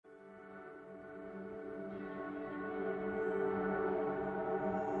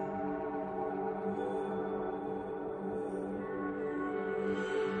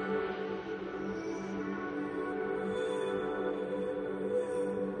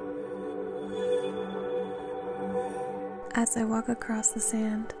As I walk across the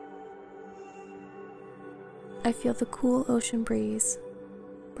sand, I feel the cool ocean breeze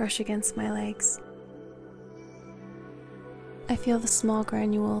brush against my legs. I feel the small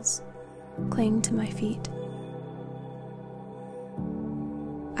granules cling to my feet.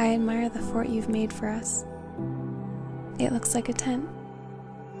 I admire the fort you've made for us. It looks like a tent.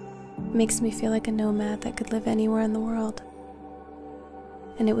 It makes me feel like a nomad that could live anywhere in the world.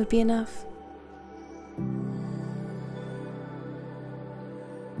 And it would be enough.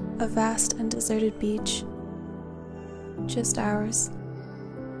 A vast and deserted beach. Just ours.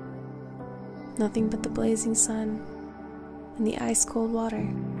 Nothing but the blazing sun and the ice-cold water.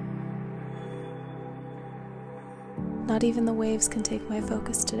 Not even the waves can take my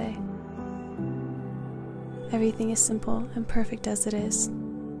focus today. Everything is simple and perfect as it is.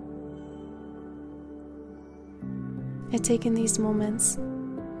 I've taken these moments,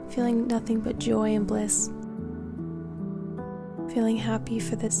 feeling nothing but joy and bliss, feeling happy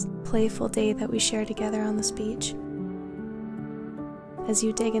for this playful day that we share together on this beach. As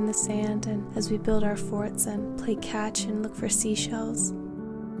you dig in the sand and as we build our forts and play catch and look for seashells.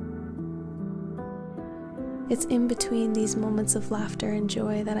 It's in between these moments of laughter and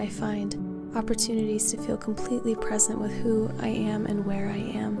joy that I find opportunities to feel completely present with who I am and where I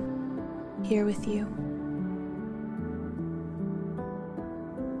am, here with you.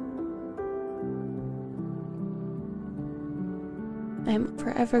 I am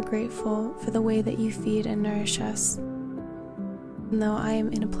forever grateful for the way that you feed and nourish us. And though I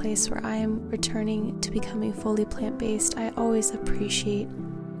am in a place where I am returning to becoming fully plant-based, I always appreciate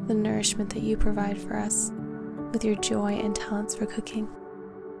the nourishment that you provide for us with your joy and talents for cooking.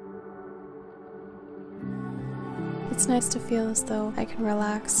 It's nice to feel as though I can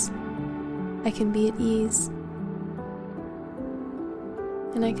relax, I can be at ease,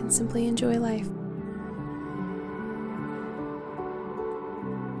 and I can simply enjoy life.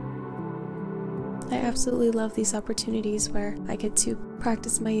 I absolutely love these opportunities where I get to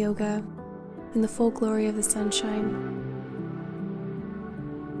practice my yoga in the full glory of the sunshine.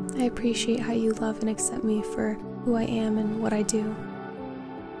 I appreciate how you love and accept me for who I am and what I do.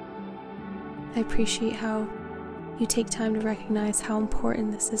 I appreciate how you take time to recognize how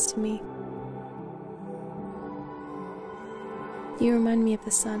important this is to me. You remind me of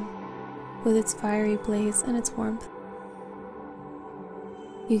the sun, with its fiery blaze and its warmth.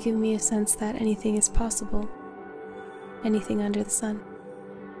 You give me a sense that anything is possible, anything under the sun.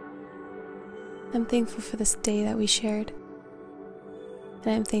 I'm thankful for this day that we shared,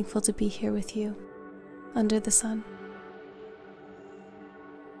 and I'm thankful to be here with you, under the sun.